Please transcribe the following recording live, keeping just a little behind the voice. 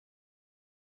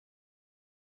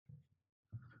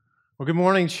Well, good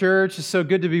morning, church. It's so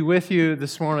good to be with you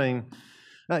this morning.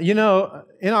 In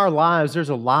our lives, there's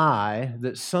a lie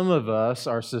that some of us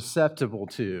are susceptible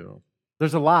to.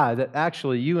 There's a lie that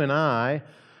actually you and I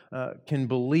can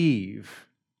believe.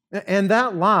 And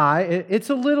that lie, it's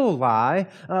a little lie,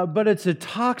 but it's a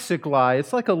toxic lie.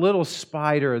 It's like a little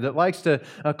spider that likes to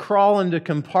crawl into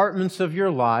compartments of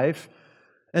your life.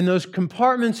 And those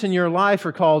compartments in your life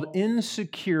are called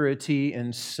insecurity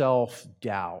and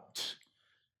self-doubt.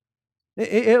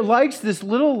 It likes this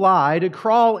little lie to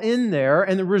crawl in there,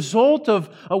 and the result of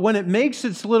when it makes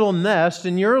its little nest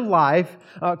in your life,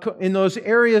 in those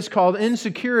areas called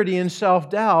insecurity and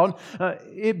self-doubt,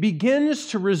 it begins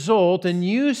to result in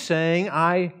you saying,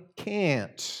 I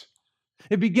can't.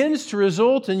 It begins to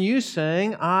result in you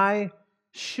saying, I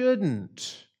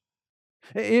shouldn't.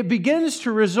 It begins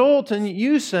to result in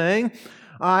you saying,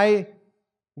 I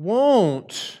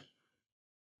won't.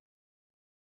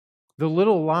 The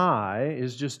little lie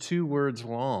is just 2 words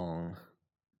long.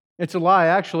 It's a lie,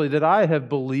 actually, that I have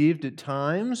believed at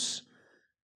times.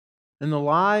 And the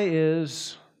lie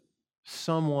is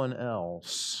someone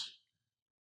else.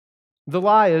 The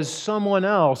lie is someone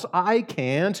else. I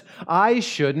can't. I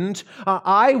shouldn't.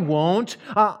 I won't.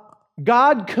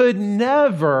 God could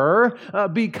never,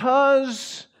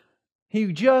 because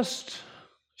He just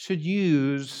should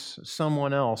use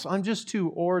someone else. I'm just too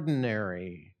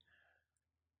ordinary.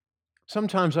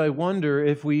 Sometimes I wonder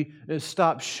if we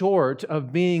stop short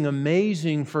of being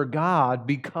amazing for God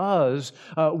because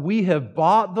we have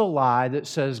bought the lie that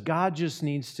says God just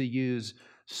needs to use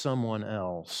someone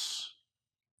else.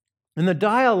 And the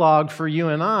dialogue for you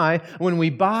and I, when we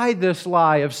buy this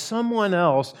lie of someone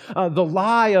else, the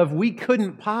lie of we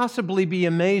couldn't possibly be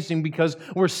amazing because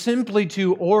we're simply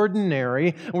too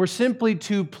ordinary, we're simply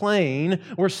too plain,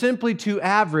 we're simply too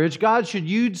average, God should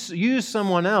use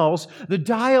someone else, the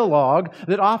dialogue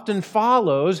that often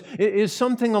follows is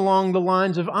something along the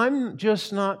lines of, I'm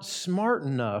just not smart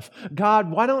enough. God,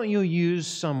 why don't you use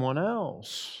someone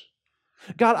else?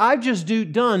 God, I've just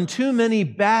done too many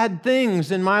bad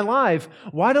things in my life.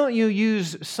 Why don't you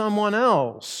use someone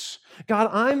else?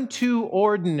 God, I'm too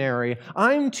ordinary.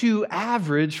 I'm too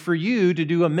average for you to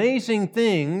do amazing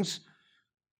things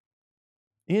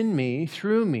in me,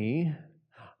 through me.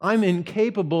 I'm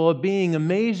incapable of being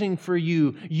amazing for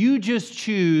you. You just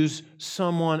choose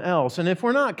someone else. And if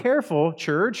we're not careful,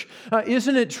 church,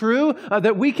 isn't it true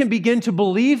that we can begin to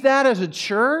believe that as a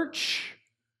church?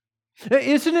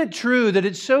 Isn't it true that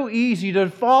it's so easy to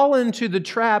fall into the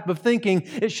trap of thinking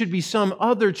it should be some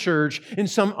other church in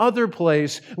some other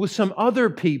place with some other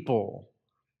people?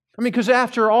 I mean, because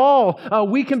after all,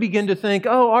 we can begin to think,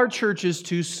 our church is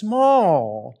too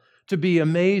small to be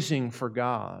amazing for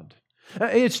God.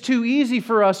 It's too easy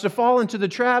for us to fall into the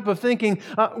trap of thinking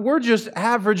we're just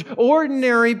average,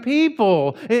 ordinary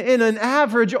people in an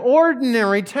average,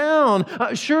 ordinary town.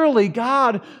 Surely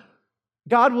God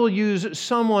will use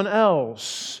someone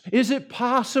else. Is it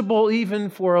possible even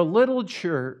for a little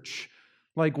church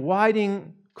like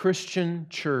Whiting Christian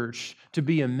Church to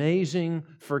be amazing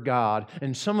for God?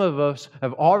 And some of us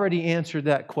have already answered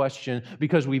that question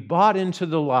because we bought into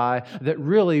the lie that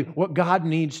really what God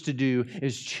needs to do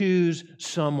is choose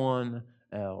someone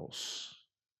else.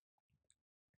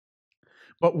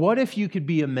 But what if you could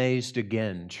be amazed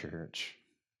again, church?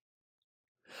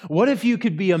 What if you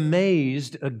could be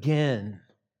amazed again?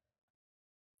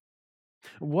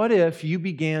 What if you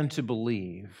began to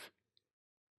believe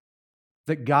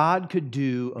that God could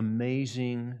do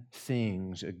amazing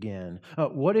things again?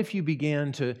 What if you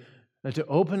began to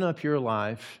open up your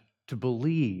life to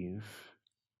believe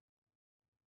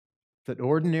that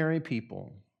ordinary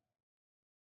people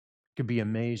could be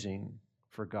amazing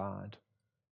for God?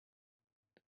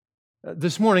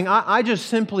 This morning, I just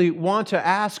simply want to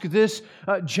ask this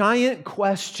giant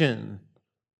question.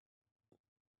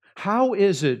 How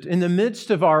is it in the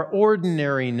midst of our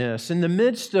ordinariness, in the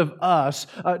midst of us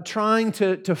trying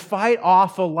to fight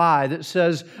off a lie that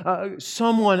says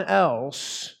someone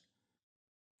else,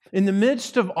 in the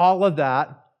midst of all of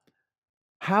that,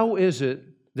 how is it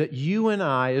that you and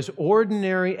I, as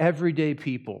ordinary, everyday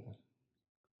people,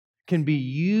 can be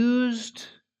used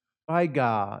by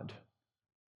God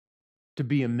to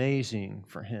be amazing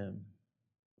for Him?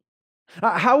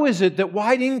 How is it that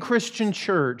Whiting Christian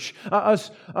Church,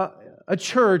 a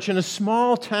church in a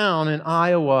small town in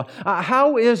Iowa,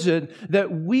 how is it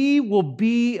that we will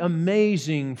be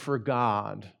amazing for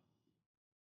God?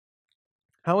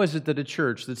 How is it that a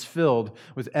church that's filled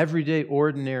with everyday,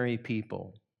 ordinary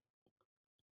people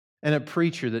and a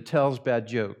preacher that tells bad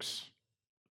jokes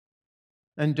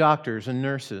and doctors and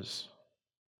nurses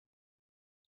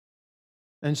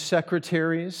and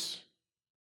secretaries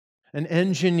and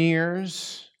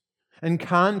engineers and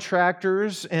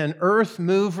contractors and earth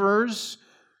movers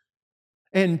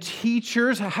and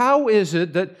teachers? How is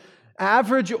it that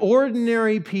average,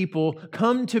 ordinary people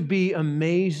come to be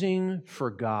amazing for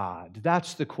God?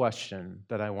 That's the question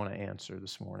that I want to answer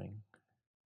this morning.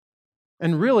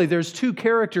 And really, there's two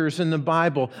characters in the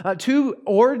Bible, two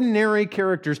ordinary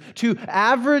characters, two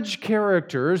average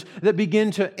characters that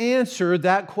begin to answer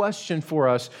that question for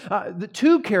us. The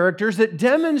two characters that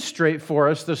demonstrate for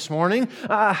us this morning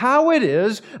how it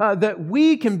is that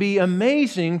we can be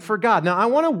amazing for God. Now, I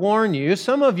want to warn you,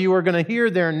 some of you are going to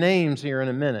hear their names here in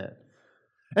a minute.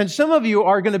 And some of you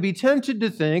are going to be tempted to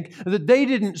think that they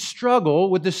didn't struggle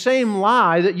with the same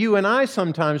lie that you and I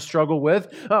sometimes struggle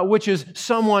with, which is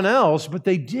someone else, but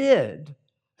they did.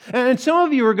 And some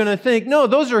of you are going to think, no,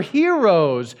 those are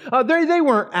heroes. They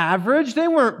weren't average, they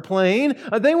weren't plain,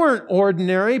 they weren't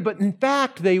ordinary, but in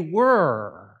fact they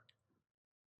were.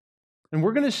 And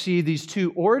we're going to see these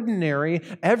two ordinary,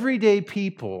 everyday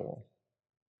people.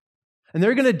 And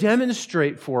they're going to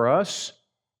demonstrate for us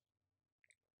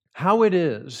how it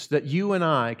is that you and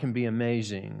I can be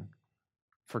amazing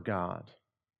for God.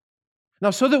 Now,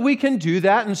 so that we can do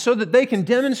that and so that they can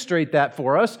demonstrate that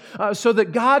for us, so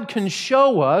that God can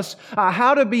show us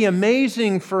how to be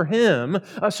amazing for Him,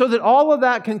 so that all of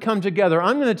that can come together,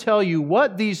 I'm going to tell you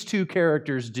what these two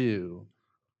characters do.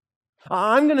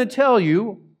 I'm going to tell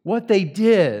you what they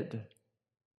did.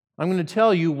 I'm going to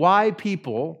tell you why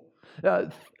people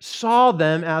saw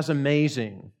them as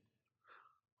amazing.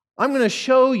 I'm going to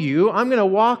show you, I'm going to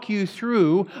walk you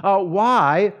through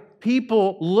why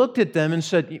people looked at them and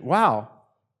said, wow,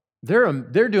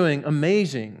 they're doing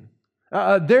amazing.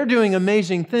 They're doing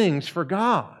amazing things for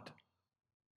God.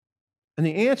 And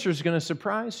the answer is going to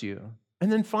surprise you.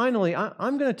 And then finally,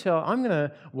 I'm going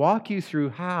to walk you through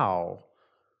how.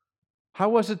 How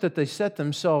was it that they set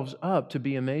themselves up to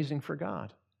be amazing for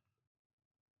God?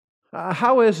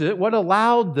 How is it? What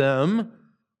allowed them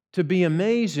to be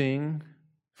amazing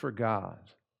for God?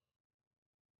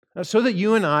 So that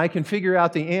you and I can figure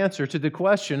out the answer to the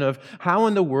question of how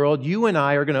in the world you and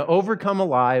I are going to overcome a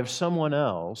lie of someone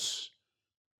else,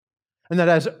 and that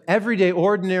as everyday,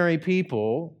 ordinary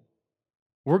people,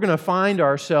 we're going to find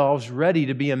ourselves ready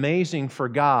to be amazing for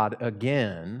God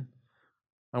again.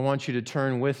 I want you to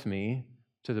turn with me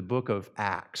to the book of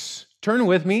Acts. Turn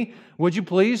with me, would you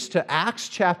please, to Acts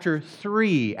chapter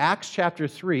 3. Acts chapter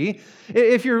 3.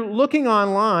 If you're looking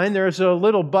online, there's a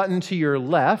little button to your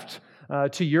left.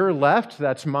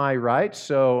 That's my right.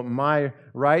 So my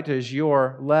right is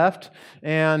your left.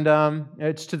 And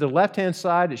it's to the left-hand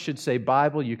side. It should say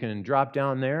Bible. You can drop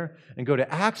down there and go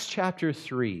to Acts chapter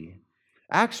 3.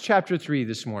 Acts chapter 3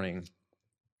 this morning.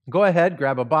 Go ahead,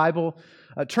 grab a Bible,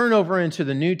 turn over into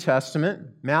the New Testament,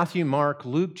 Matthew, Mark,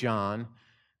 Luke, John,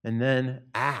 and then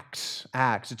Acts.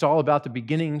 Acts. It's all about the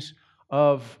beginnings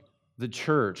of the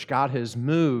church. God has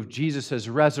moved. Jesus has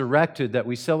resurrected that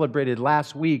we celebrated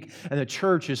last week, and the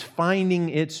church is finding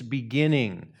its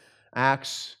beginning.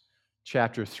 Acts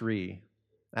chapter 3.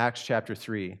 Acts chapter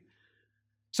 3.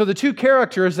 So the two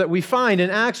characters that we find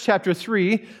in Acts chapter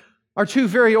 3 are two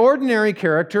very ordinary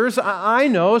characters. I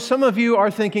know some of you are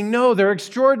thinking, no, they're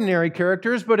extraordinary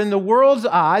characters, but in the world's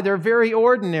eye, they're very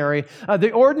ordinary.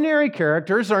 The ordinary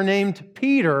characters are named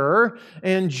Peter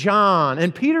and John.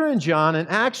 And Peter and John in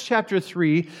Acts chapter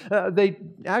 3, they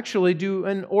actually do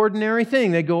an ordinary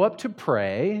thing. They go up to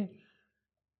pray,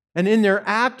 and in their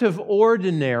act of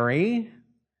ordinary,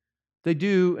 they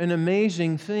do an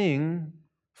amazing thing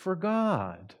for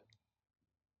God.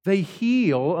 They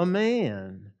heal a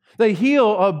man. They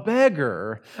heal a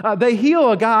beggar. They heal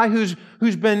a guy who's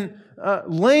been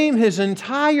lame his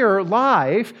entire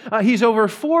life. He's over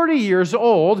 40 years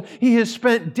old. He has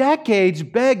spent decades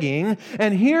begging.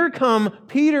 And here come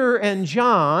Peter and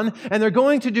John, and they're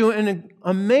going to do an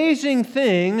amazing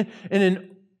thing in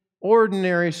an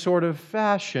ordinary sort of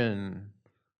fashion.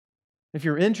 If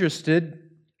you're interested,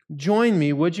 join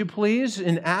me, would you please,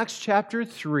 in Acts chapter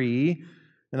 3,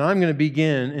 and I'm going to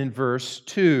begin in verse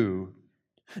 2.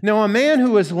 Now, a man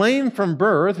who was lame from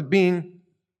birth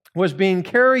was being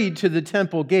carried to the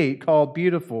temple gate called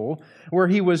Beautiful, where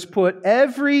he was put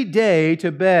every day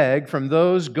to beg from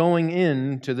those going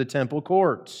into the temple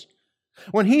courts.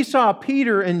 When he saw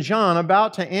Peter and John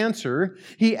about to answer,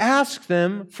 he asked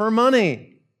them for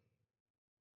money.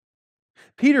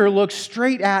 Peter looked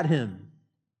straight at him,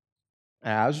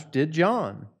 as did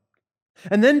John.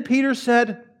 And then Peter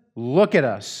said, "Look at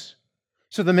us."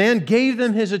 So the man gave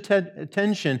them his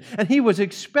attention, and he was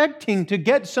expecting to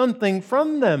get something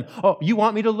from them. Oh, you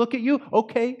want me to look at you?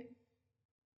 Okay.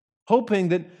 hoping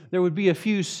that there would be a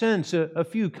few cents, a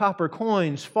few copper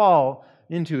coins fall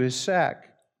into his sack.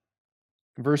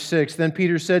 Verse 6, then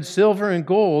Peter said, silver and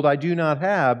gold I do not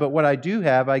have, but what I do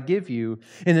have I give you.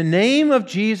 In the name of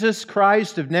Jesus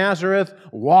Christ of Nazareth,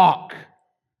 walk.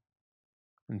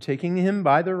 And taking him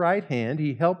by the right hand,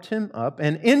 he helped him up,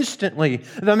 and instantly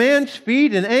the man's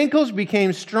feet and ankles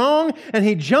became strong, and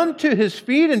he jumped to his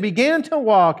feet and began to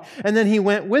walk. And then he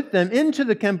went with them into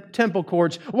the temple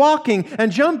courts, walking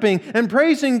and jumping and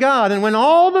praising God. And when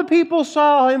all the people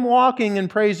saw him walking and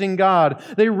praising God,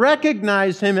 they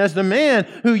recognized him as the man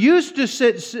who used to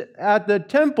sit at the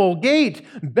temple gate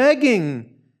begging.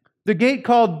 The gate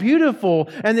called Beautiful,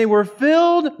 and they were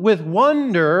filled with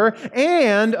wonder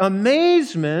and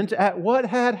amazement at what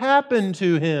had happened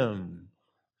to him.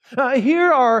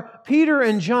 Here are Peter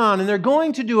and John, and they're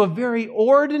going to do a very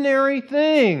ordinary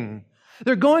thing.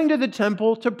 They're going to the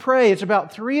temple to pray. It's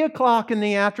about 3 o'clock in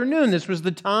the afternoon. This was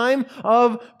the time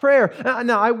of prayer.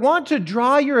 Now, I want to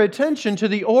draw your attention to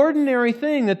the ordinary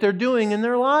thing that they're doing in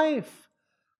their life.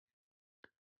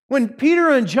 When Peter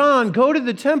and John go to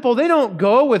the temple, they don't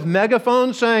go with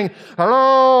megaphones saying,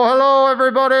 hello, hello,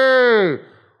 everybody.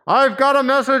 I've got a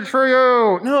message for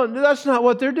you. No, that's not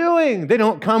what they're doing. They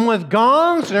don't come with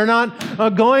gongs. They're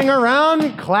not going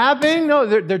around clapping. No,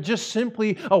 they're just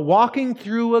simply walking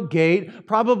through a gate,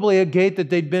 probably a gate that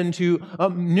they'd been to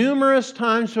numerous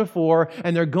times before,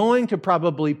 and they're going to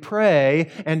probably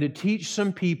pray and to teach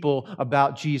some people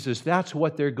about Jesus. That's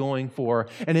what they're going for.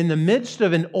 And in the midst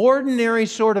of an ordinary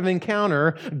sort of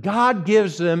encounter, God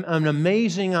gives them an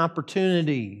amazing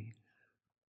opportunity.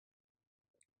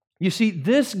 You see,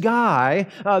 this guy,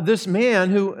 this man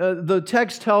who the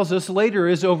text tells us later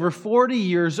is over 40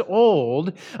 years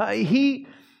old, he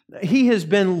has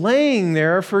been laying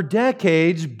there for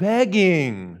decades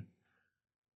begging.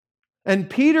 And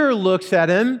Peter looks at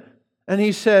him and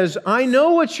he says, I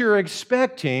know what you're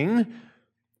expecting,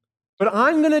 but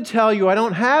I'm going to tell you I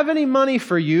don't have any money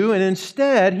for you. And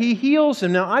instead, he heals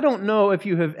him. Now, I don't know if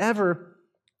you have ever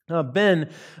been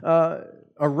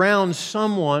around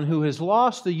someone who has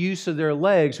lost the use of their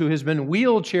legs, who has been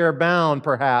wheelchair bound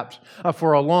perhaps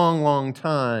for a long, long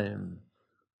time.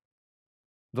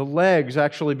 The legs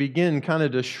actually begin kind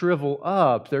of to shrivel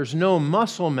up. There's no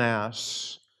muscle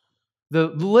mass. The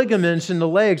ligaments in the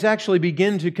legs actually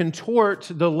begin to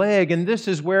contort the leg, and this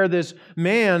is where this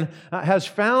man has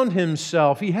found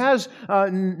himself. He has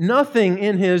nothing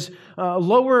in his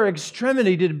lower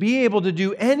extremity to be able to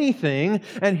do anything,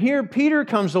 and here Peter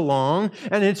comes along,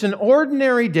 and it's an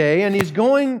ordinary day, and he's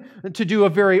going to do a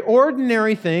very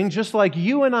ordinary thing, just like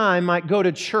you and I might go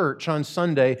to church on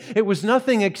Sunday. It was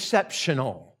nothing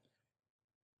exceptional.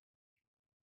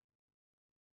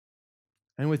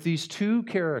 And with these two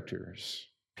characters,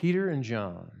 Peter and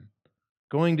John,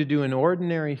 going to do an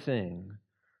ordinary thing,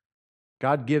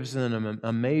 God gives them an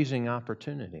amazing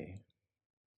opportunity.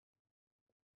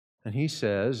 And he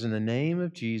says, in the name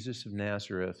of Jesus of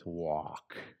Nazareth,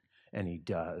 walk. And he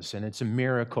does, and it's a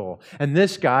miracle. And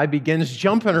this guy begins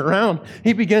jumping around.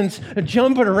 He begins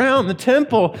jumping around the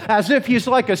temple as if he's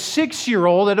like a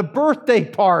 6-year-old at a birthday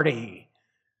party.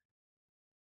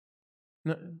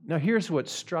 Now here's what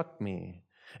struck me.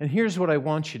 And here's what I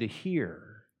want you to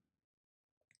hear.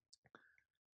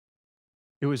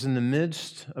 It was in the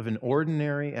midst of an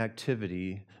ordinary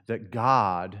activity that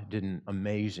God did an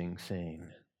amazing thing.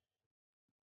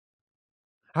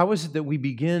 How is it that we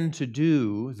begin to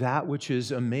do that which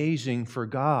is amazing for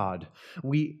God?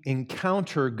 We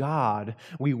encounter God.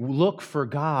 We look for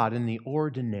God in the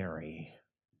ordinary.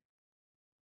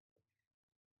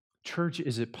 Church,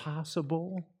 is it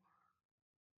possible?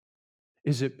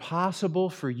 Is it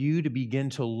possible for you to begin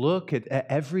to look at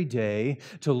every day,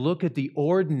 to look at the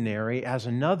ordinary as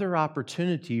another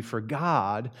opportunity for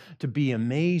God to be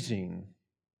amazing?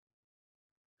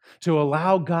 To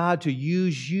allow God to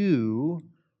use you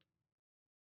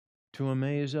to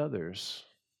amaze others?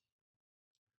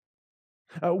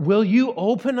 Will you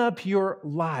open up your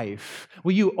life?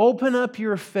 Will you open up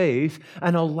your faith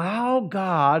and allow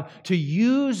God to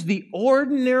use the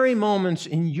ordinary moments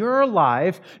in your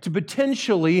life to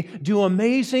potentially do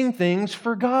amazing things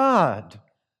for God?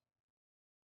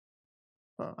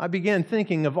 I began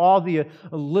thinking of all the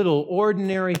little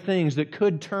ordinary things that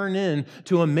could turn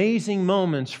into amazing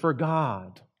moments for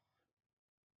God.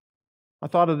 I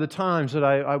thought of the times that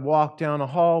I walked down a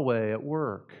hallway at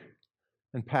work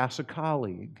and pass a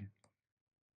colleague.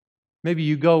 Maybe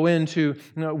you go into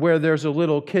where there's a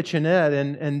little kitchenette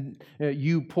and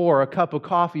you pour a cup of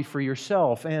coffee for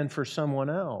yourself and for someone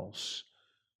else.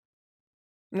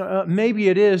 Maybe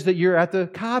it is that you're at the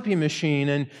copy machine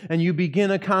and you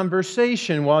begin a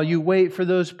conversation while you wait for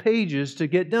those pages to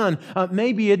get done.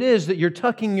 Maybe it is that you're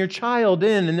tucking your child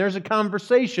in and there's a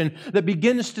conversation that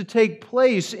begins to take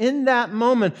place in that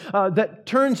moment that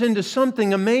turns into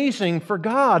something amazing for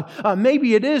God.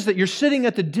 Maybe it is that you're sitting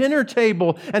at the dinner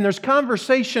table and there's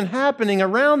conversation happening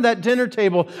around that dinner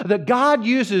table that God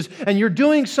uses and you're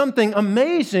doing something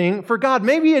amazing for God.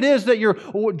 Maybe it is that you're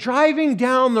driving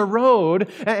down the road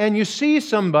and you see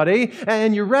somebody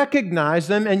and you recognize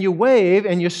them and you wave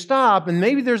and you stop and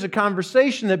maybe there's a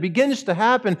conversation that begins to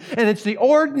happen and it's the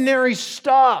ordinary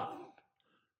stuff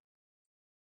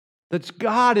that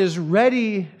God is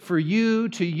ready for you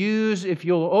to use if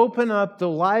you'll open up the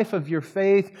life of your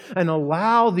faith and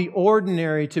allow the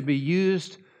ordinary to be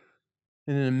used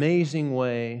in an amazing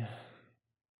way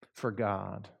for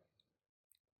God.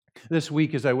 This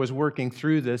week as I was working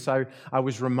through this, I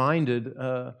was reminded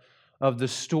of the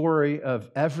story of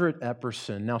Everett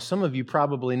Epperson. Now, some of you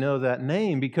probably know that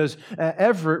name because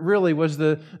Everett really was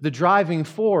the driving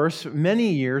force many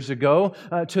years ago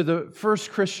to the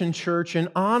first Christian church in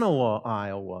Ottawa,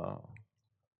 Iowa.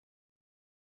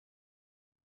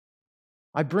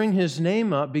 I bring his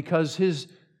name up because his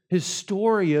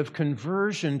story of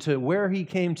conversion to where he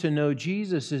came to know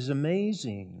Jesus is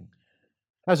amazing.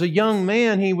 As a young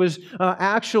man, he was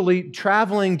actually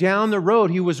traveling down the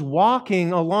road. He was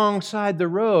walking alongside the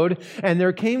road, and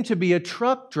there came to be a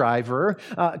truck driver,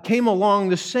 came along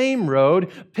the same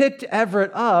road, picked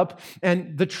Everett up,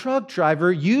 and the truck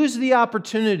driver used the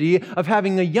opportunity of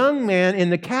having a young man in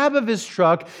the cab of his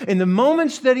truck. In the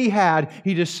moments that he had,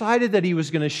 he decided that he was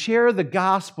going to share the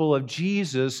gospel of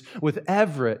Jesus with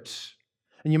Everett.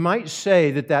 And you might say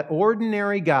that that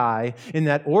ordinary guy in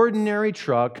that ordinary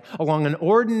truck along an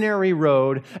ordinary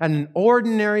road and an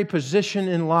ordinary position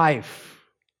in life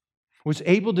was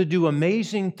able to do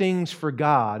amazing things for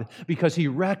God because he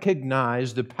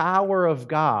recognized the power of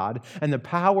God and the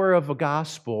power of the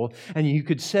gospel. And you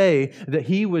could say that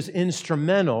he was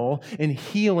instrumental in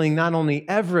healing not only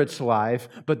Everett's life,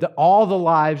 but all the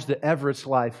lives that Everett's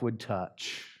life would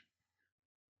touch.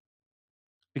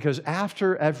 Because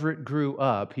after Everett grew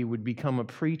up, he would become a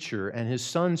preacher, and his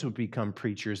sons would become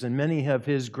preachers, and many of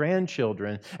his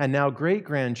grandchildren and now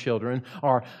great-grandchildren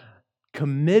are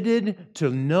committed to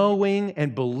knowing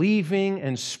and believing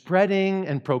and spreading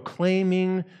and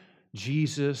proclaiming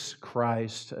Jesus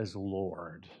Christ as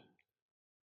Lord.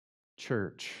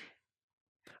 Church,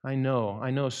 I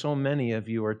know so many of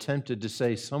you are tempted to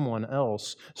say someone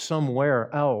else, somewhere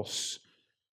else.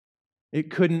 It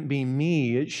couldn't be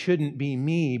me. It shouldn't be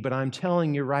me. But I'm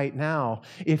telling you right now,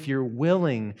 if you're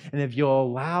willing and if you'll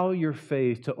allow your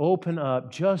faith to open up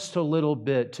just a little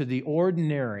bit to the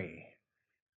ordinary,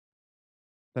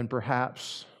 then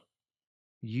perhaps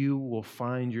you will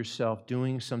find yourself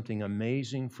doing something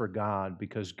amazing for God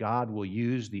because God will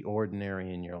use the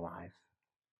ordinary in your life.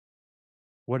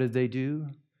 What did they do?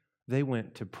 They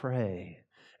went to pray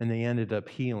and they ended up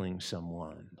healing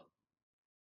someone.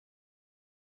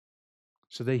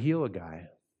 So they heal a guy.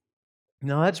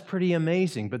 Now that's pretty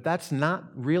amazing, but that's not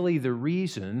really the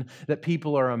reason that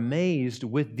people are amazed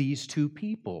with these two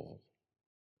people.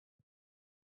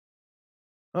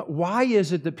 Why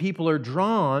is it that people are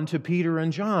drawn to Peter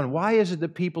and John? Why is it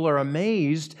that people are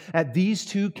amazed at these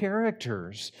two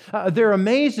characters? They're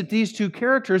amazed at these two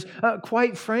characters,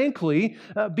 quite frankly,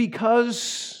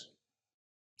 because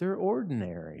they're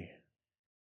ordinary.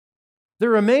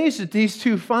 They're amazed at these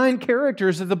two fine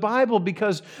characters of the Bible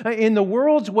because in the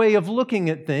world's way of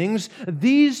looking at things,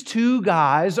 these two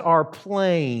guys are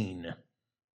plain.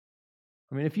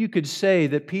 I mean, if you could say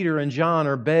that Peter and John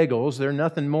are bagels, they're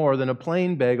nothing more than a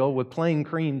plain bagel with plain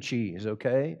cream cheese,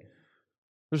 okay?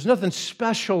 There's nothing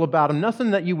special about them,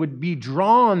 nothing that you would be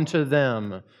drawn to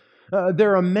them.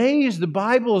 They're amazed, the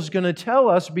Bible is going to tell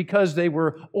us, because they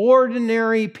were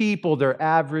ordinary people. They're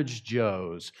average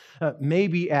Joes.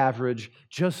 Maybe average,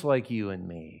 just like you and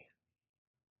me.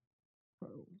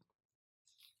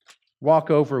 Walk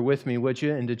over with me, would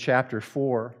you, into chapter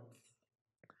 4.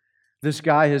 This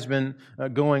guy has been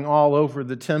going all over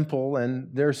the temple, and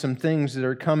there's some things that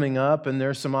are coming up, and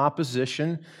there's some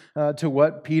opposition to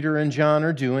what Peter and John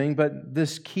are doing. But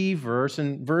this key verse,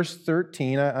 in verse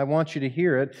 13, I want you to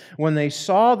hear it. When they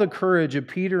saw the courage of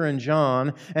Peter and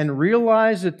John and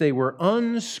realized that they were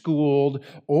unschooled,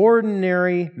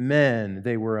 ordinary men,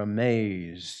 they were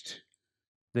amazed.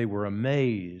 They were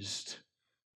amazed.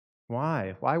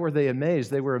 Why? Why were they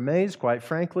amazed? They were amazed, quite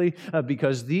frankly,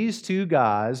 because these two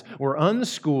guys were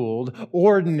unschooled,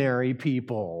 ordinary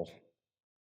people.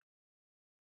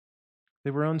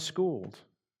 They were unschooled.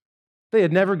 They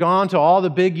had never gone to all the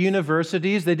big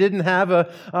universities. They didn't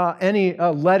have any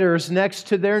letters next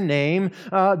to their name.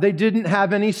 They didn't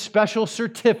have any special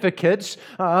certificates.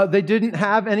 They didn't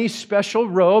have any special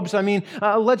robes. I mean,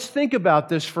 let's think about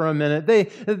this for a minute. They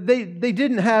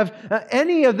didn't have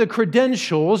any of the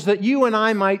credentials that you and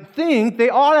I might think they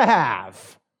ought to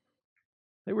have.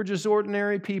 They were just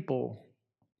ordinary people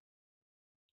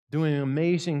doing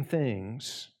amazing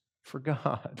things for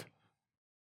God.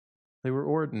 They were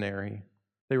ordinary.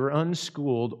 They were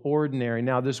unschooled, ordinary.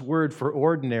 Now, this word for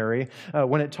ordinary,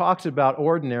 when it talks about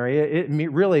ordinary, it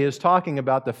really is talking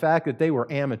about the fact that they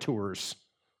were amateurs.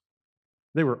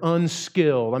 They were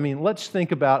unskilled. I mean, let's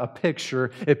think about a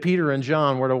picture if Peter and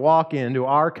John were to walk into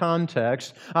our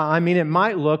context. It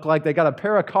might look like they got a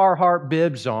pair of Carhartt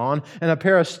bibs on and a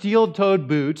pair of steel-toed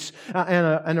boots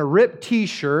and a ripped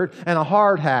T-shirt and a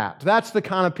hard hat. That's the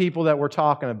kind of people that we're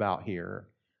talking about here.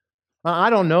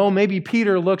 I don't know, maybe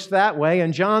Peter looks that way,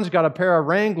 and John's got a pair of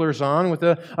Wranglers on with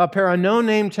a pair of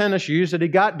no-name tennis shoes that he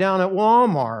got down at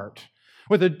Walmart,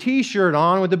 with a T-shirt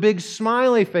on with a big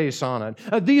smiley face on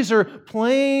it. These are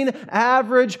plain,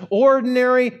 average,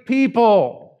 ordinary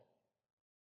people.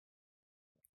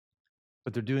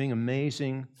 But they're doing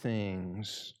amazing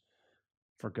things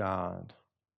for God.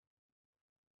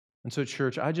 And so,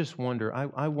 church, I just wonder,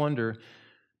 I wonder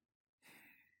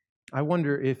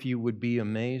if you would be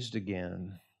amazed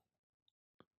again.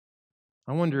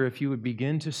 I wonder if you would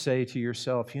begin to say to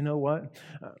yourself, you know what?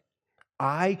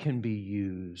 I can be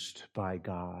used by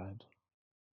God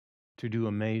to do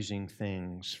amazing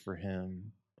things for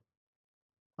Him.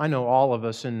 I know all of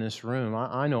us in this room,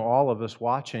 I know all of us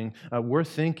watching, we're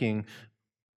thinking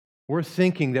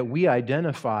that we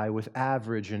identify with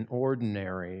average and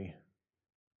ordinary.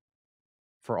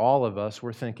 For all of us,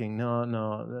 we're thinking,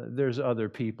 no, there's other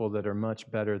people that are much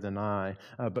better than I.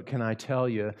 But can I tell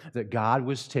you that God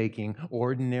was taking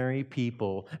ordinary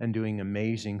people and doing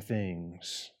amazing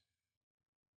things?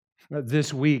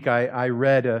 This week, I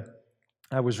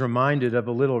was reminded of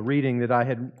a little reading that I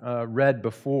had read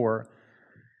before.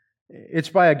 It's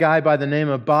by a guy by the name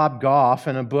of Bob Goff,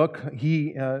 in a book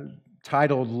he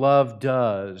titled Love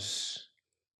Does.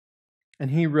 And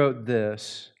he wrote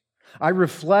this: I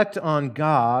reflect on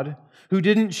God, who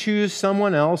didn't choose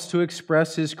someone else to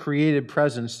express His created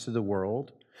presence to the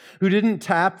world, who didn't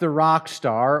tap the rock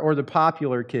star or the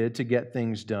popular kid to get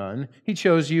things done. He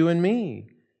chose you and me.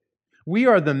 We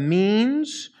are the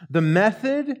means, the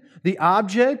method, the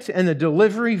object, and the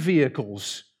delivery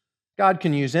vehicles. God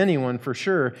can use anyone for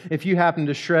sure. If you happen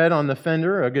to shred on the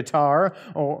Fender a guitar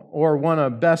or won a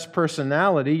best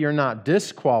personality, you're not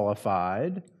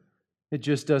disqualified. It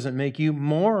just doesn't make you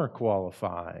more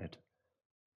qualified.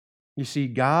 You see,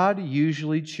 God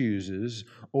usually chooses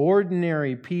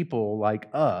ordinary people like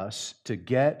us to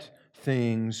get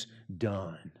things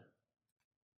done.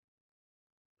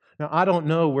 Now, I don't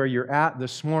know where you're at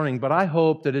this morning, but I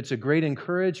hope that it's a great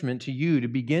encouragement to you to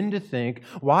begin to think,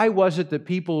 why was it that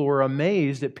people were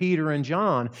amazed at Peter and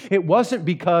John? It wasn't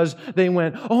because they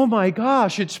went, oh my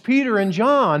gosh, it's Peter and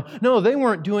John. No, they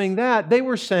weren't doing that. They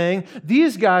were saying,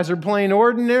 these guys are plain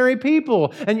ordinary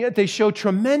people, and yet they show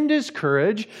tremendous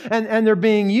courage, and they're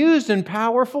being used in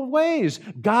powerful ways.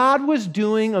 God was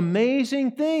doing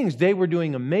amazing things. They were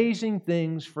doing amazing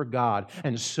things for God,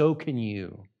 and so can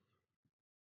you.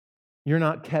 You're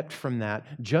not kept from that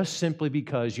just simply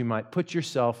because you might put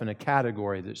yourself in a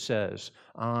category that says,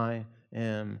 I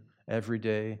am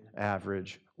everyday,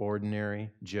 average, ordinary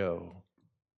Joe.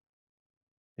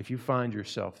 If you find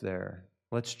yourself there,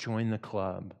 let's join the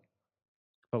club.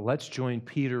 But let's join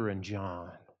Peter and John.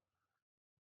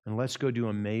 And let's go do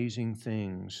amazing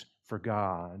things for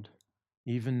God,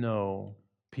 even though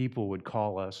people would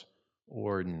call us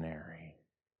ordinary.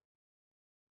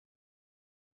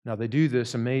 Now, they do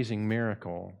this amazing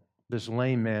miracle. This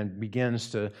lame man begins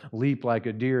to leap like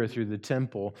a deer through the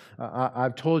temple.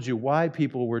 I've told you why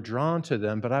people were drawn to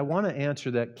them, but I want to answer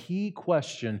that key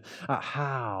question,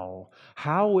 how?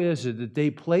 How is it that they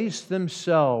placed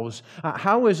themselves,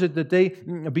 how is it that they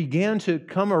began to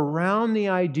come around the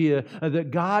idea that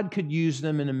God could use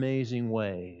them in amazing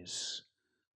ways?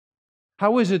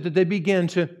 How is it that they began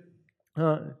to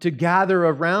gather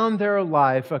around their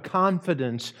life a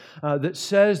confidence that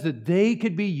says that they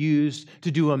could be used to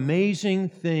do amazing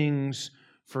things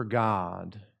for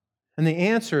God? And the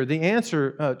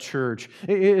answer, church,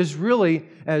 is really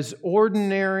as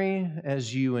ordinary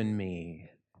as you and me.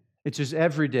 It's as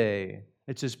everyday,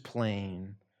 it's as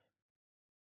plain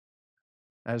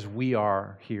as we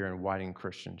are here in Whiting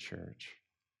Christian Church.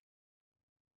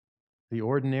 The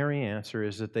ordinary answer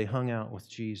is that they hung out with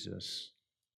Jesus.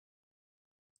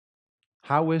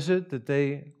 How is it that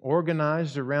they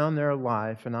organized around their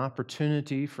life an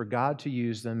opportunity for God to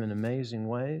use them in amazing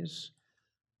ways?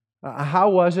 How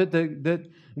was it that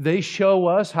they show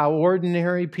us how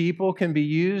ordinary people can be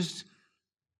used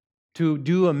to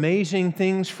do amazing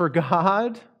things for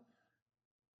God?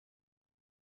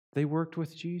 They worked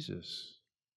with Jesus.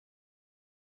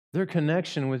 Their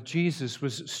connection with Jesus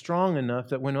was strong enough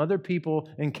that when other people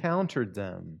encountered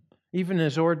them, even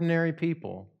as ordinary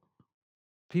people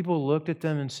looked at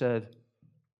them and said,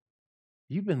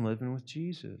 "You've been living with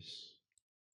Jesus."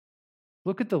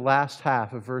 Look at the last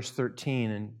half of verse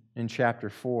 13 in chapter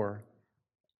 4.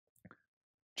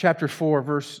 Chapter 4,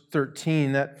 verse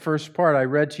 13, that first part I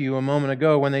read to you a moment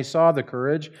ago, when they saw the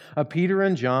courage of Peter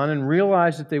and John and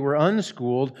realized that they were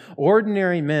unschooled,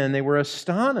 ordinary men, they were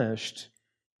astonished.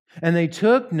 And they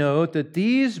took note that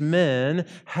these men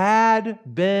had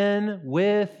been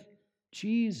with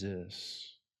Jesus.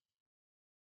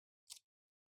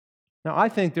 Now, I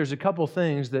think there's a couple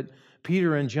things that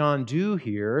Peter and John do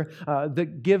here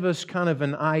that give us kind of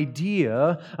an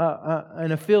idea,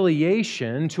 an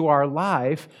affiliation to our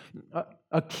life,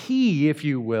 a key, if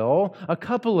you will, a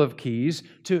couple of keys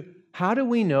to how do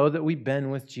we know that we've been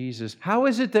with Jesus? How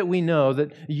is it that we know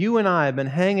that you and I have been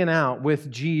hanging out with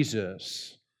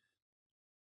Jesus?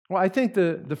 Well, I think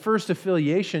the first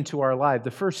affiliation to our life,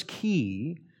 the first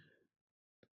key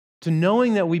to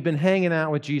knowing that we've been hanging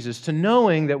out with Jesus, to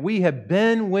knowing that we have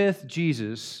been with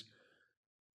Jesus,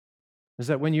 is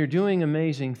that when you're doing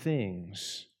amazing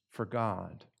things for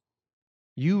God,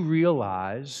 you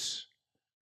realize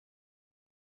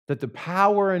that the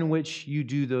power in which you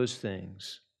do those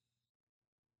things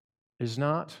is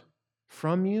not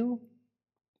from you,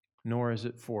 nor is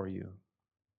it for you.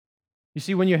 You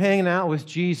see, when you're hanging out with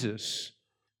Jesus,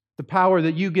 the power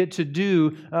that you get to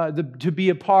do, to be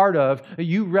a part of,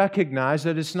 you recognize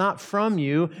that it's not from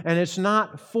you and it's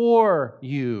not for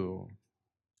you.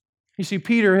 You see,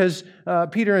 Peter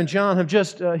and John have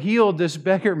just healed this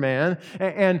beggar man,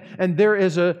 and there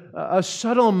is a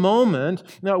subtle moment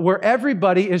where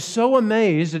everybody is so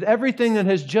amazed at everything that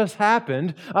has just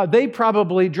happened. They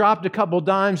probably dropped a couple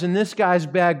dimes in this guy's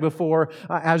bag before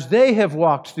as they have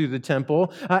walked through the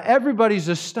temple. Everybody's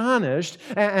astonished,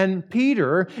 and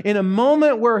Peter, in a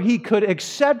moment where he could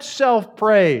accept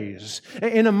self-praise,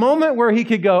 in a moment where he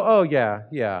could go, "Oh, yeah,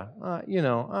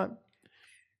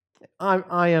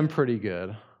 I am pretty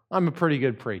good. I'm a pretty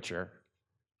good preacher."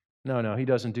 No, he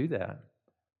doesn't do that.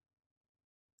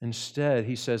 Instead,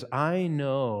 he says, I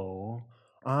know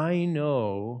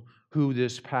who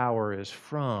this power is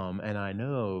from, and I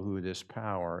know who this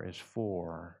power is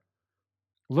for.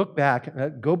 Go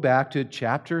back to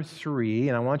chapter 3,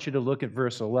 and I want you to look at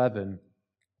verse 11.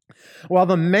 While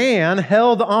the man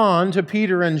held on to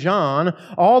Peter and John,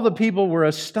 all the people were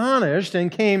astonished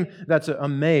and came, that's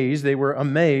amazed, they were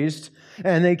amazed,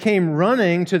 and they came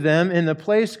running to them in the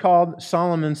place called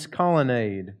Solomon's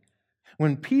Colonnade.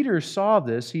 When Peter saw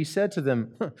this, he said to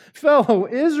them, "Fellow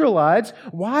Israelites,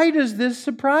 why does this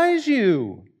surprise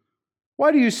you?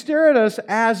 Why do you stare at us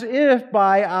as if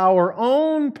by our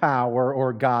own power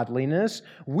or godliness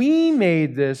we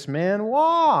made this man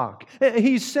walk?"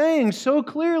 He's saying so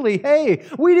clearly, hey,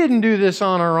 we didn't do this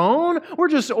on our own. We're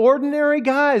just ordinary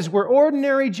guys. We're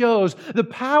ordinary Joes. The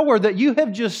power that you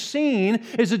have just seen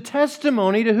is a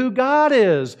testimony to who God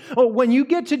is. When you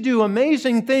get to do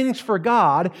amazing things for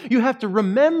God, you have to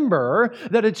remember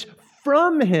that it's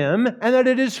from Him and that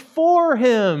it is for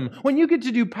Him. When you get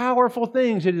to do powerful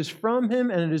things, it is from Him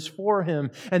and it is for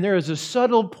Him. And there is a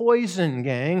subtle poison,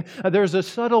 gang. There's a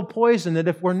subtle poison that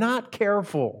if we're not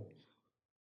careful,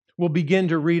 we'll begin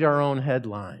to read our own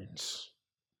headlines.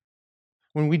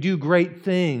 When we do great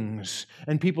things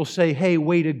and people say, hey,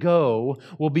 way to go,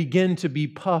 we'll begin to be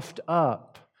puffed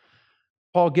up.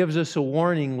 Paul gives us a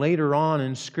warning later on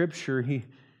in Scripture. He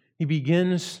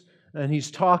begins and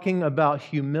he's talking about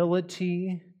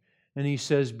humility, and he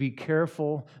says, be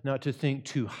careful not to think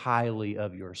too highly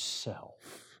of yourself.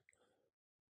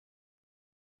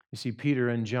 You see, Peter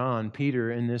in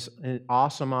this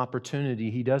awesome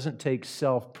opportunity, he doesn't take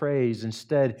self-praise.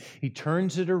 Instead, he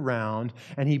turns it around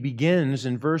and he begins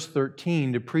in verse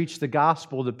 13 to preach the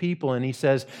gospel to people. And he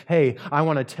says, hey, I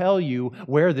want to tell you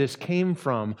where this came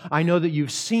from. I know that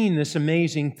you've seen this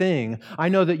amazing thing. I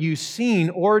know that you've seen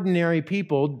ordinary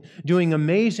people doing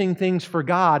amazing things for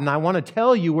God. And I want to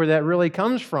tell you where that really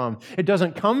comes from. It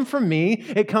doesn't come from me.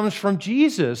 It comes from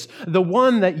Jesus, the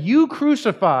one that you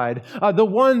crucified, the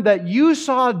one one that you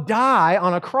saw die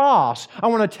on a cross. I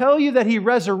want to tell you that He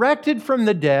resurrected from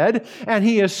the dead and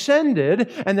He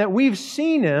ascended and that we've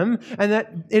seen Him and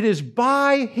that it is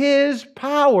by His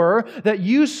power that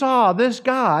you saw this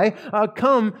guy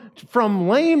come from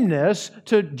lameness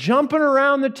to jumping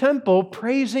around the temple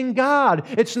praising God.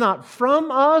 It's not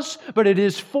from us, but it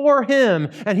is for Him.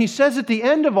 And He says at the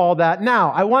end of all that,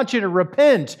 now, I want you to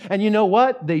repent. And you know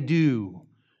what? They do.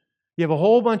 You have a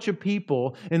whole bunch of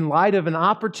people, in light of an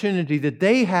opportunity that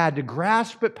they had to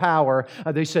grasp at power,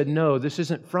 they said, no, this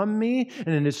isn't from me,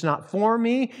 and it's not for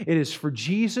me. It is for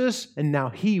Jesus, and now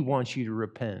He wants you to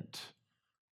repent.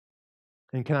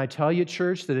 And can I tell you,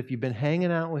 church, that if you've been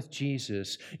hanging out with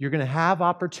Jesus, you're going to have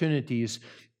opportunities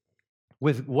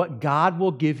with what God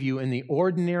will give you in the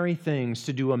ordinary things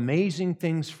to do amazing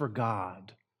things for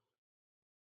God.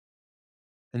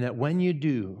 And that when you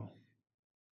do,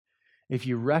 if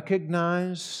you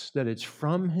recognize that it's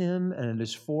from Him and it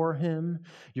is for Him,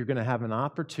 you're going to have an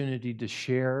opportunity to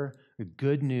share the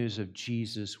good news of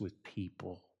Jesus with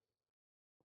people.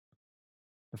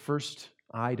 The first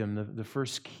item, the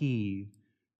first key,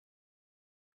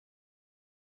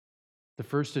 the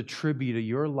first attribute of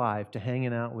your life to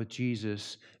hanging out with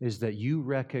Jesus is that you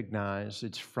recognize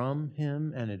it's from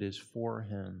Him and it is for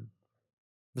Him.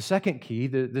 The second key,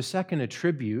 the second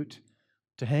attribute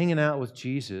to hanging out with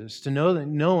Jesus, to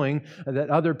knowing that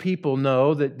other people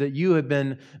know that you have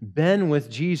been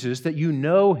with Jesus, that you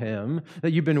know Him,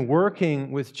 that you've been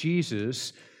working with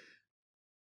Jesus,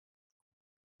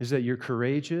 is that you're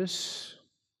courageous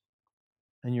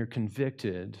and you're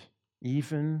convicted,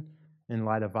 even in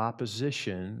light of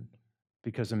opposition,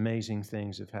 because amazing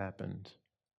things have happened.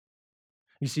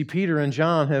 You see, Peter and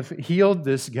John have healed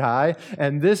this guy,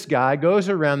 and this guy goes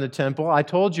around the temple. I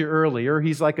told you earlier,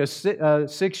 he's like a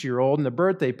 6-year-old in the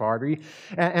birthday party,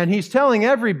 and he's telling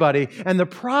everybody. And the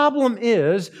problem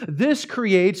is, this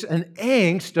creates an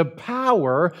angst of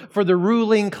power for the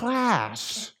ruling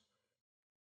class.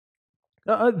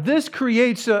 This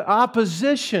creates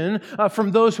opposition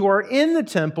from those who are in the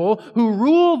temple, who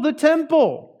rule the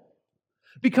temple.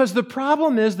 Because the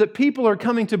problem is that people are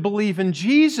coming to believe in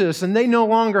Jesus and they no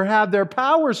longer have their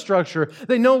power structure.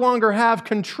 They no longer have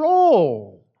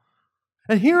control.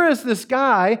 And here is this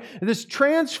guy, this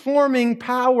transforming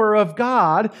power of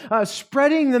God,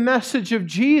 spreading the message of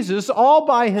Jesus all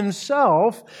by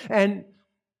himself. And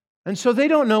so they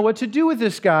don't know what to do with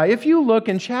this guy. If you look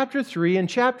in chapter 3 and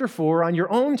chapter 4 on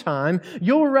your own time,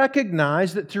 you'll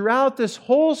recognize that throughout this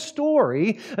whole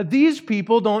story, these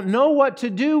people don't know what to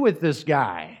do with this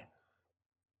guy.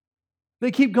 They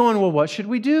keep going, well, what should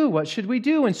we do? What should we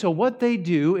do? And so what they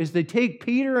do is they take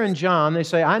Peter and John, they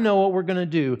say, I know what we're going to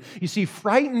do. You see,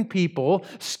 frightened people,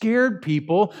 scared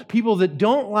people, people that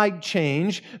don't like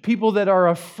change, people that are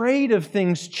afraid of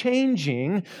things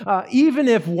changing, even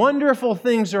if wonderful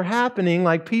things are happening,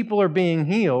 like people are being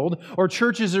healed, or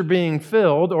churches are being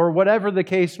filled, or whatever the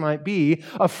case might be,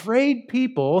 afraid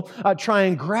people try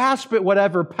and grasp at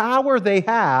whatever power they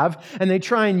have, and they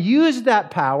try and use that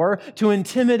power to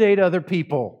intimidate other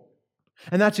people.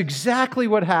 And that's exactly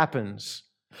what happens.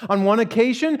 On one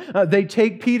occasion, they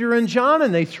take Peter and John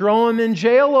and they throw them in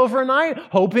jail overnight,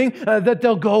 hoping that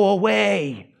they'll go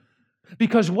away.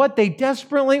 Because what they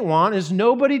desperately want is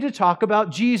nobody to talk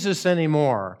about Jesus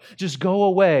anymore. Just go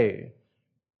away.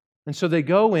 And so they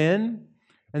go in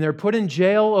and they're put in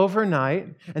jail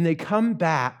overnight and they come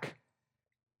back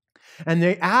and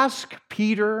they ask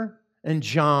Peter and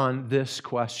John this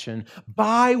question: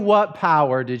 by what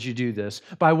power did you do this?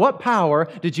 By what power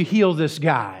did you heal this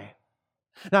guy?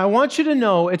 Now, I want you to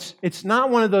know it's not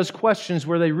one of those questions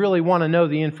where they really want to know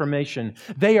the information.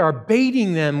 They are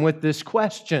baiting them with this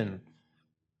question.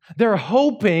 They're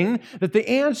hoping that the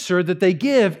answer that they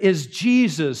give is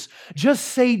Jesus. Just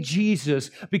say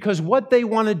Jesus, because what they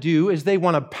want to do is they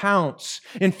want to pounce.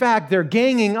 In fact, they're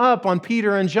ganging up on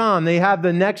Peter and John. They have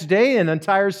the next day an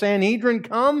entire Sanhedrin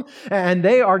come, and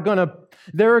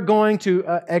they're going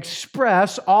to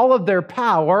express all of their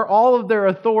power, all of their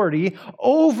authority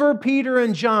over Peter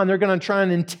and John. They're going to try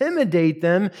and intimidate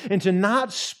them into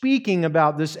not speaking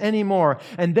about this anymore.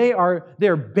 And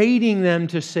they're baiting them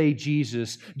to say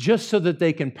Jesus, just so that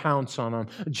they can pounce on them,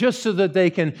 just so that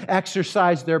they can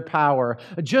exercise their power,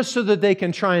 just so that they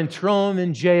can try and throw them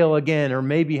in jail again, or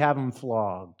maybe have them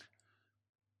flogged.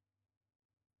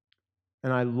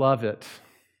 And I love it.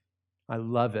 I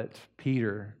love it.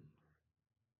 Peter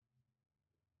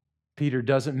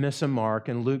doesn't miss a mark,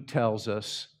 and Luke tells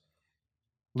us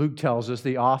Luke tells us,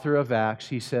 the author of Acts,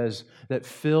 he says that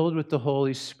filled with the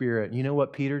Holy Spirit, you know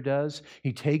what Peter does?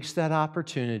 He takes that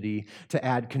opportunity to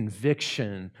add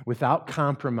conviction without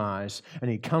compromise,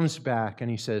 and he comes back and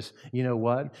he says, you know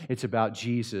what? It's about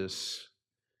Jesus.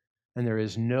 And there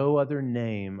is no other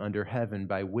name under heaven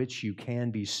by which you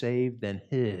can be saved than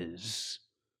His.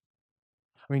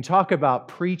 I mean, talk about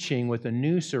preaching with a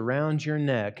noose around your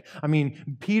neck. I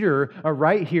mean, Peter,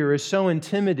 right here, is so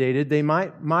intimidated, they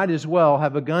might as well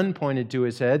have a gun pointed to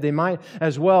his head. They might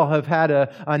as well have had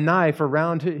a knife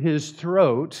around his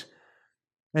throat.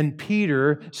 And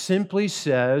Peter simply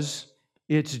says,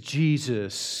 it's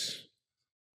Jesus.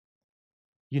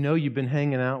 You know you've been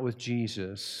hanging out with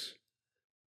Jesus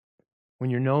when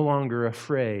you're no longer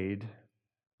afraid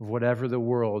of whatever the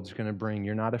world's going to bring.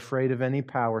 You're not afraid of any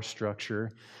power structure,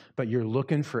 but you're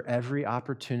looking for every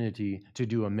opportunity to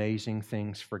do amazing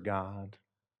things for God.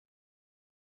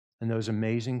 And those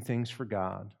amazing things for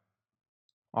God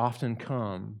often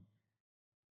come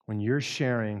when you're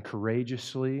sharing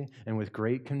courageously and with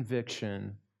great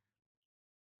conviction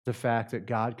the fact that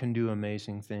God can do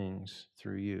amazing things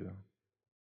through you.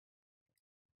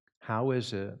 How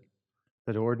is it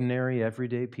that ordinary,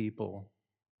 everyday people,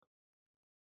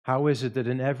 how is it that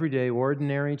an everyday,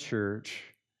 ordinary church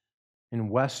in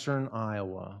western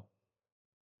Iowa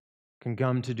can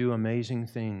come to do amazing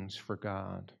things for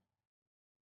God?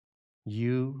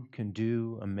 You can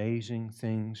do amazing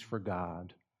things for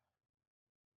God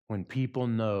when people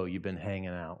know you've been hanging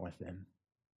out with them.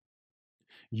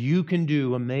 You can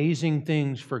do amazing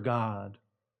things for God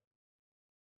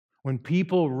when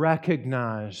people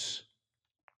recognize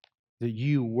that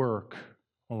you work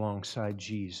alongside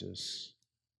Jesus.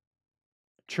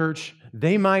 Church,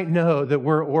 they might know that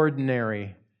we're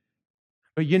ordinary,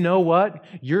 but you know what?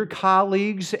 Your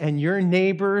colleagues and your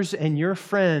neighbors and your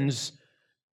friends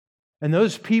and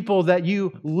those people that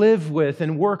you live with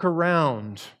and work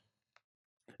around,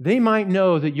 they might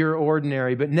know that you're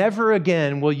ordinary, but never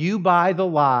again will you buy the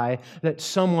lie that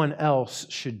someone else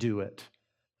should do it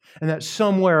and that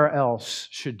somewhere else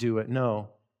should do it. No,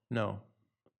 no,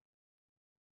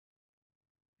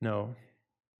 no.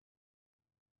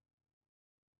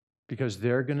 Because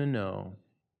they're going to know.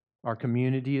 Our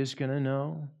community is going to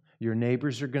know. Your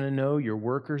neighbors are going to know. Your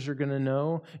workers are going to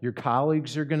know. Your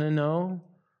colleagues are going to know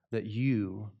that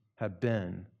you have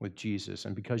been with Jesus.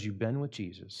 And because you've been with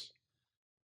Jesus,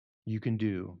 you can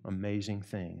do amazing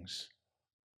things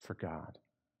for God.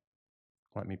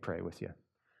 Let me pray with you.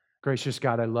 Gracious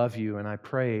God, I love you, and I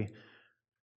pray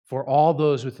for all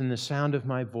those within the sound of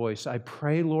my voice. I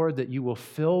pray, Lord, that you will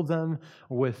fill them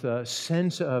with a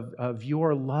sense of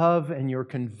your love and your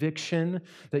conviction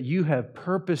that you have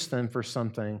purposed them for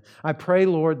something. I pray,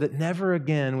 Lord, that never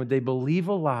again would they believe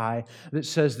a lie that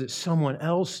says that someone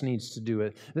else needs to do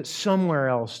it, that somewhere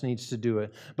else needs to do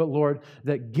it. But, Lord,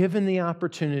 that given the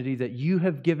opportunity that you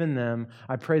have given them,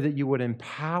 I pray that you would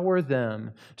empower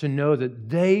them to know that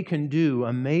they can do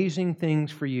amazing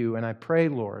things for you. And I pray,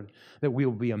 Lord, that we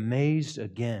will be amazed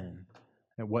again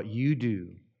at what you do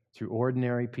through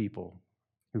ordinary people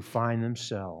who find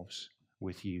themselves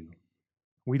with you.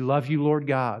 We love you, Lord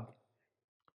God,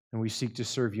 and we seek to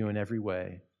serve you in every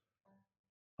way.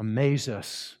 Amaze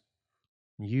us,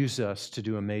 use us to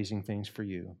do amazing things for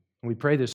you. And we pray this